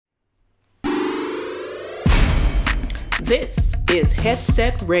This is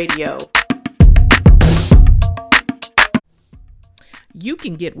Headset Radio. You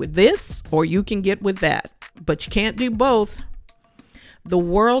can get with this or you can get with that, but you can't do both. The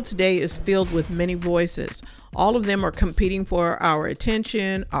world today is filled with many voices. All of them are competing for our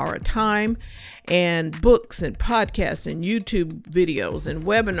attention, our time, and books and podcasts and YouTube videos and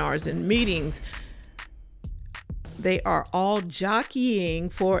webinars and meetings. They are all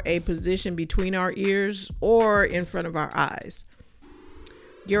jockeying for a position between our ears or in front of our eyes.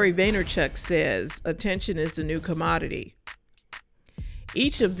 Gary Vaynerchuk says, attention is the new commodity.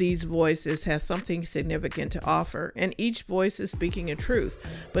 Each of these voices has something significant to offer, and each voice is speaking a truth.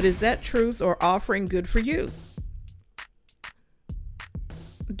 But is that truth or offering good for you?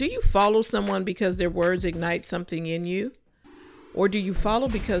 Do you follow someone because their words ignite something in you? Or do you follow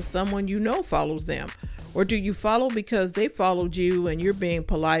because someone you know follows them? Or do you follow because they followed you and you're being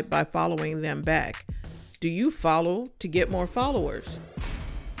polite by following them back? Do you follow to get more followers?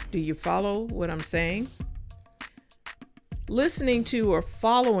 Do you follow what I'm saying? Listening to or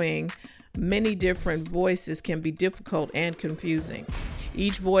following many different voices can be difficult and confusing.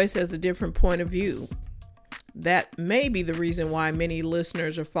 Each voice has a different point of view. That may be the reason why many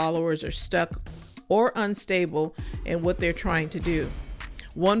listeners or followers are stuck or unstable in what they're trying to do.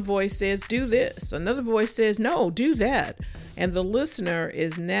 One voice says, do this. Another voice says, no, do that. And the listener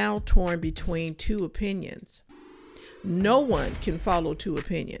is now torn between two opinions. No one can follow two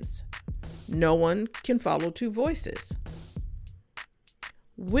opinions. No one can follow two voices.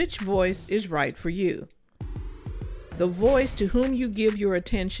 Which voice is right for you? The voice to whom you give your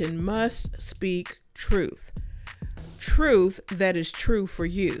attention must speak truth. Truth that is true for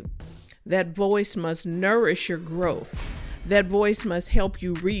you. That voice must nourish your growth. That voice must help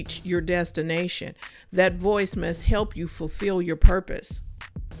you reach your destination. That voice must help you fulfill your purpose.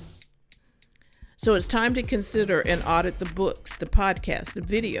 So it's time to consider and audit the books, the podcasts, the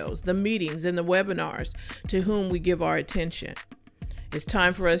videos, the meetings, and the webinars to whom we give our attention. It's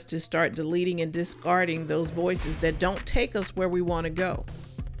time for us to start deleting and discarding those voices that don't take us where we want to go.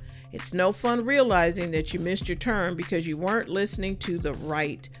 It's no fun realizing that you missed your turn because you weren't listening to the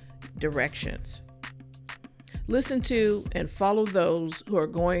right directions. Listen to and follow those who are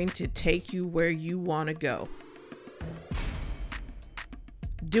going to take you where you want to go.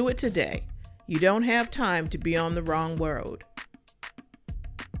 Do it today. You don't have time to be on the wrong road.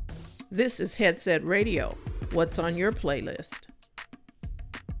 This is Headset Radio. What's on your playlist?